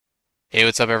Hey,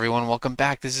 what's up, everyone? Welcome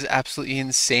back. This is absolutely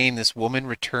insane. This woman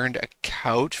returned a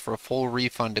couch for a full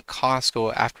refund to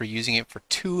Costco after using it for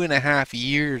 2.5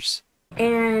 years.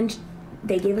 And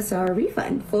they gave us our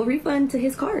refund, full refund to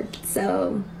his card.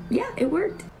 So yeah, it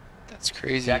worked. That's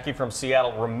crazy. Jackie from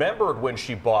Seattle remembered when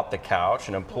she bought the couch.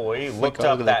 An employee Oh my looked God,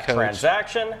 look up at that that couch.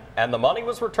 transaction and the money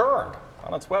was returned.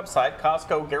 On its website,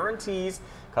 Costco guarantees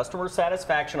customer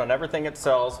satisfaction on everything it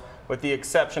sells, with the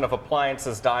exception of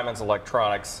appliances, diamonds,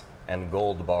 electronics, and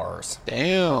gold bars. That's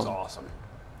Damn. awesome.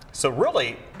 So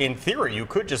really, in theory, you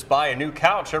could just buy a new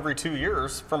couch every 2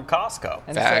 years from Costco.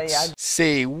 And say, Facts.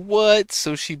 Say what?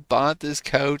 So she bought this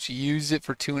couch, used it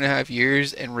for 2.5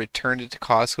 years, and returned it to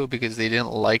Costco because they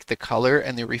didn't like the color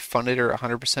and they refunded her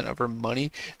 100% of her money?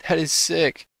 That is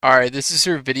sick. Alright, this is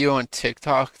her video on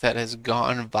TikTok that has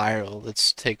gone viral.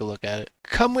 Let's take a look at it.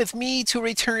 Come with me to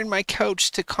return my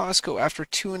couch to Costco after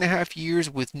 2.5 years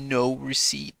with no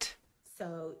receipt.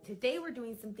 So today we're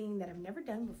doing something that I've never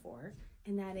done before,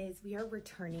 and that is we are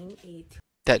returning a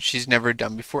That she's never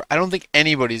done before. I don't think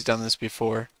anybody's done this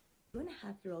before.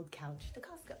 2.5-year-old couch to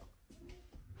Costco.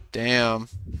 Damn.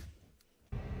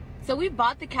 So we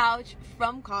bought the couch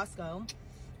from Costco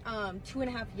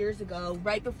 2.5 years ago,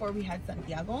 right before we had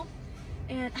Santiago.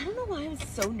 And I don't know why I was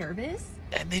so nervous.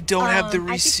 And they don't have the I think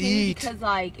maybe receipt. because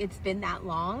like it's been that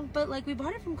long, but like we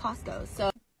bought it from Costco.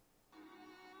 So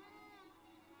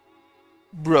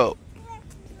Bro,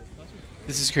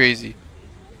 this is crazy.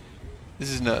 This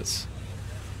is nuts.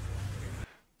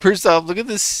 First off, look at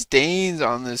the stains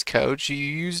on this couch. You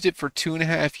used it for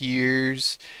 2.5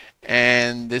 years,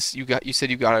 and this you said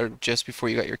you got it just before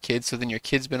you got your kids. So then your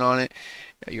kid's been on it.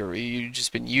 You've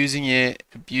just been using it,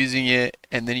 abusing it,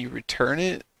 and then you return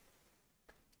it.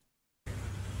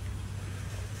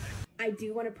 I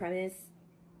do want to premise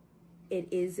it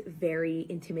is very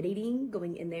intimidating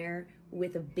going in there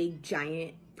with a big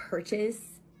giant purchase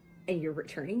and you're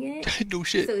returning it. No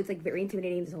shit. So it's like very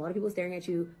intimidating. There's a lot of people staring at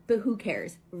you, but who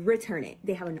cares? Return it.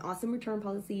 They have an awesome return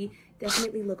policy.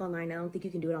 Definitely look online. I don't think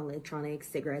you can do it on electronics,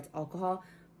 cigarettes, alcohol,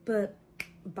 but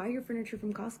buy your furniture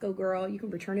from Costco, girl. You can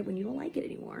return it when you don't like it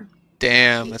anymore.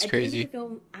 Damn, I that's didn't get crazy. to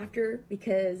film after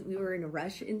because we were in a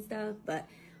rush and stuff, but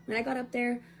when I got up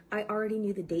there, I already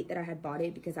knew the date that I had bought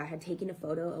it because I had taken a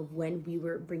photo of when we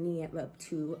were bringing it up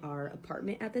to our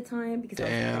apartment at the time because I was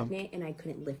Damn. pregnant and I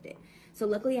couldn't lift it. So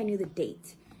luckily I knew the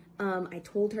date. I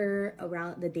told her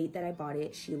around the date that I bought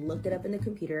it. She looked it up in the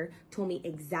computer, told me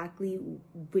exactly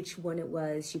which one it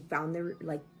was. She found the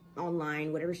like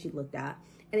online, whatever she looked at,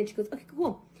 and then she goes, "Okay,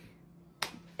 cool."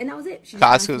 And that was it. She just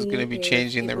asked Costco's me gonna be if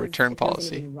changing their return if there was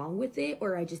policy. anything wrong with it,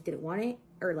 or I just didn't want it,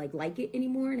 or like it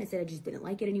anymore. And I said I just didn't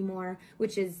like it anymore,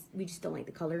 which is we just don't like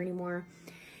the color anymore.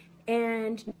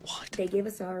 And What? they gave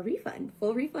us our refund,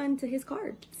 full refund to his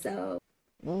card. So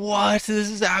What? This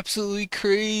is absolutely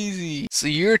crazy. So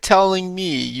you're telling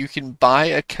me you can buy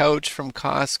a couch from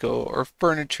Costco or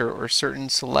furniture or certain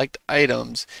select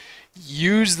items,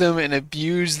 use them and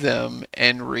abuse them,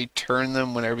 and return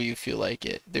them whenever you feel like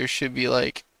it. There should be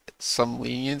like some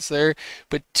lenience there,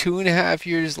 but 2.5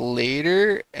 years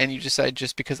later, and you decide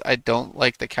just because I don't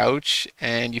like the couch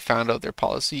and you found out their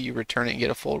policy, you return it and get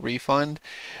a full refund.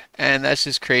 And that's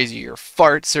just crazy. Your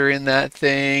farts are in that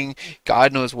thing.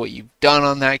 God knows what you've done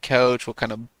on that couch, what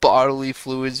kind of bodily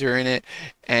fluids are in it.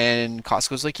 And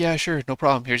Costco's like, yeah, sure, no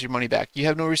problem. Here's your money back. You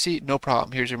have no receipt? No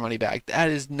problem. Here's your money back. That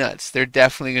is nuts. They're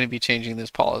definitely going to be changing this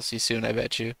policy soon, I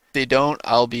bet you. If they don't,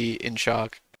 I'll be in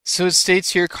shock. So it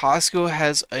states here Costco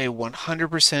has a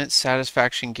 100%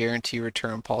 satisfaction guarantee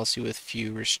return policy with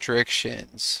few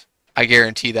restrictions. I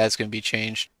guarantee that's going to be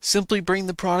changed. Simply bring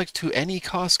the product to any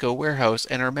Costco warehouse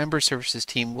and our member services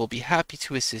team will be happy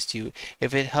to assist you.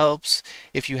 If it helps,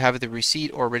 if you have the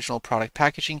receipt or original product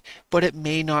packaging, but it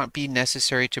may not be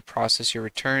necessary to process your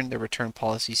return, the return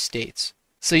policy states.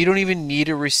 So you don't even need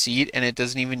a receipt and it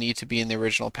doesn't even need to be in the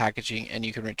original packaging and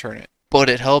you can return it. But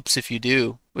it helps if you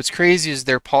do. What's crazy is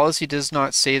their policy does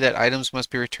not say that items must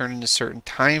be returned in a certain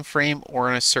time frame or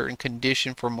in a certain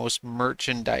condition for most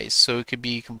merchandise, so it could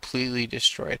be completely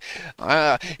destroyed.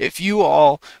 If you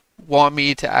all want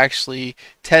me to actually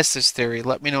test this theory,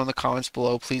 let me know in the comments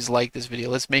below. Please like this video.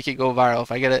 Let's make it go viral.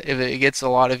 If it gets a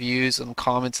lot of views and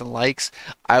comments and likes,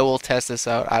 I will test this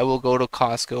out. I will go to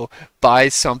Costco, buy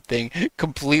something,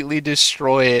 completely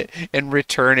destroy it, and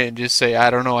return it and just say,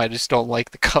 I don't know, I just don't like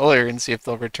the color, and see if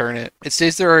they'll return it. It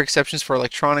says there are exceptions for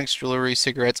electronics, jewelry,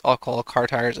 cigarettes, alcohol, car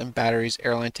tires, and batteries,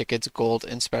 airline tickets, gold,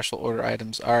 and special order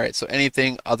items. Alright, so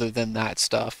anything other than that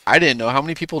stuff. I didn't know how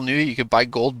many people knew you could buy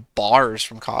gold bars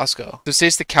from Costco. So it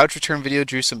says the couch return video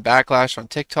drew some backlash on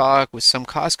TikTok, with some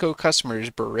Costco customers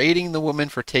berating the woman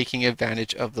for taking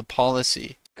advantage of the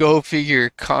policy. Go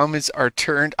figure, comments are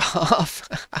turned off.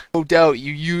 No doubt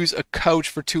you use a couch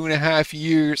for 2.5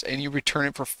 years and you return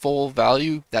it for full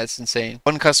value. That's insane.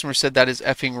 One customer said that is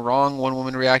effing wrong. One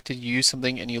woman reacted, you used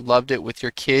something and you loved it with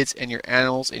your kids and your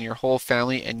animals and your whole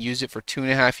family and used it for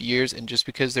 2.5 years, and just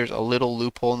because there's a little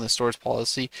loophole in the store's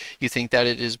policy, you think that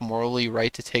it is morally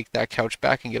right to take that couch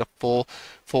back and get a full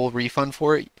refund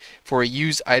for it for a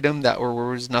used item that there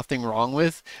was nothing wrong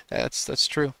with. That's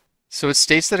true. So it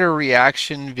states that her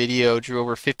reaction video drew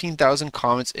over 15,000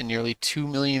 comments and nearly 2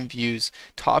 million views.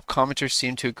 Top commenters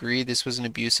seem to agree this was an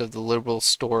abuse of the liberal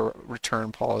store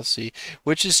return policy,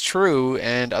 which is true,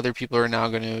 and other people are now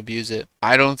going to abuse it.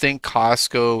 I don't think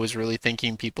Costco was really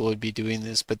thinking people would be doing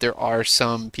this, but there are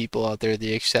some people out there,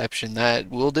 the exception, that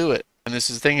will do it. And this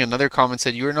is the thing, another comment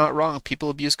said, you are not wrong. People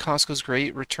abuse Costco's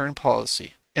great return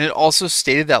policy. And it also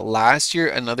stated that last year,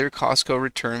 another Costco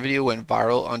return video went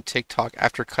viral on TikTok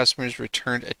after customers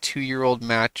returned a 2-year-old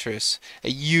mattress, a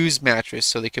used mattress,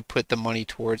 so they could put the money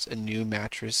towards a new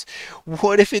mattress.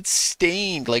 What if it's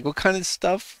stained? Like, what kind of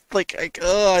stuff?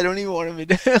 Oh, I don't even want to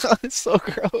be. It's so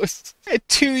gross. A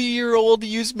 2-year-old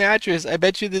used mattress. I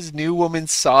bet you this new woman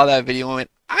saw that video and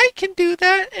went, I can do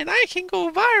that and I can go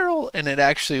viral. And it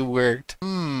actually worked.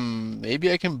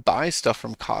 Maybe I can buy stuff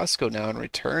from Costco now and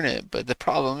return it. But the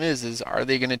problem is are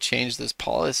they going to change this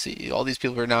policy? All these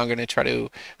people are now going to try to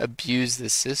abuse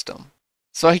this system.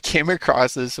 So I came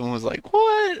across this and was like,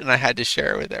 what? And I had to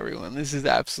share it with everyone. This is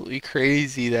absolutely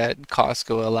crazy that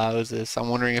Costco allows this. I'm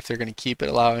wondering if they're going to keep it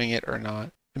allowing it or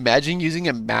not. Imagine using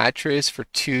a mattress for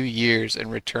 2 years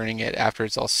and returning it after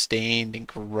it's all stained and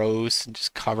gross and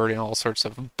just covered in all sorts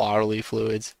of bodily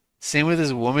fluids. Same with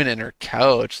this woman and her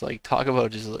couch. Like, talk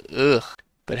about just, ugh.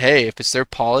 But hey, if it's their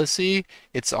policy,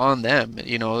 it's on them.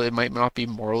 You know, it might not be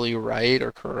morally right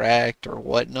or correct or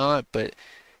whatnot, but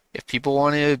if people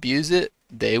want to abuse it,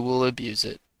 they will abuse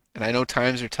it. And I know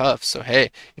times are tough, so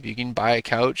hey, if you can buy a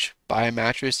couch, buy a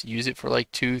mattress, use it for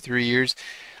like 2, 3 years.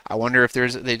 I wonder if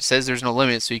it says there's no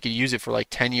limit, so you could use it for like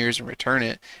 10 years and return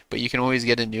it, but you can always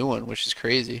get a new one, which is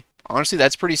crazy. Honestly,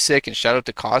 that's pretty sick, and shout out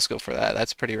to Costco for that.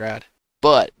 That's pretty rad.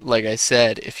 But like I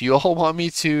said, if you all want me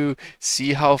to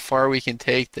see how far we can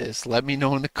take this, let me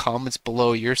know in the comments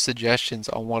below your suggestions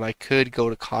on what I could go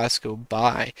to Costco,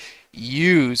 buy,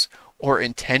 use, or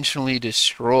intentionally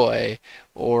destroy,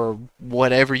 or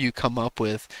whatever you come up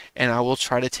with, and I will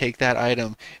try to take that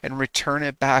item and return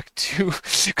it back to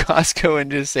Costco and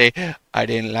just say, I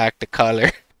didn't like the color.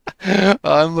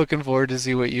 I'm looking forward to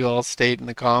see what you all state in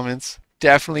the comments.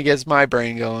 Definitely gets my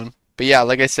brain going. But yeah,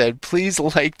 like I said, please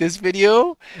like this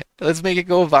video. Let's make it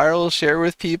go viral. Share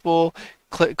with people.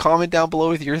 Comment down below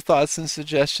with your thoughts and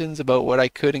suggestions about what I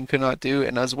could and could not do,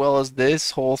 and as well as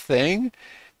this whole thing.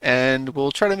 And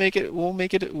we'll try to make it.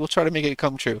 We'll try to make it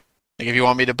come true. Like if you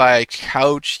want me to buy a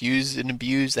couch, use and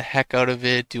abuse the heck out of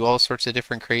it, do all sorts of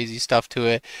different crazy stuff to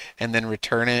it, and then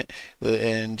return it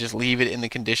and just leave it in the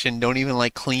condition. Don't even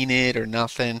like clean it or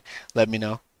nothing. Let me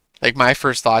know. Like my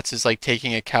first thoughts is like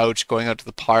taking a couch, going out to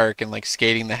the park and like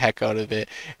skating the heck out of it,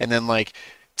 and then like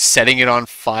setting it on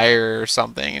fire or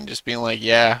something and just being like,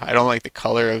 yeah, I don't like the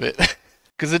color of it.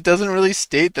 Because it doesn't really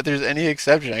state that there's any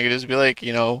exception. I could just be like,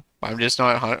 you know, I'm just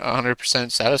not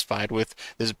 100% satisfied with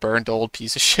this burnt old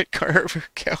piece of shit carver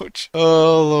couch.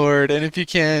 Oh Lord. And if you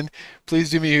can,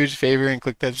 please do me a huge favor and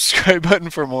click that subscribe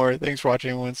button for more. Thanks for watching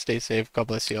everyone. Stay safe. God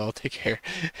bless you all. Take care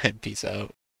and peace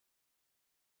out.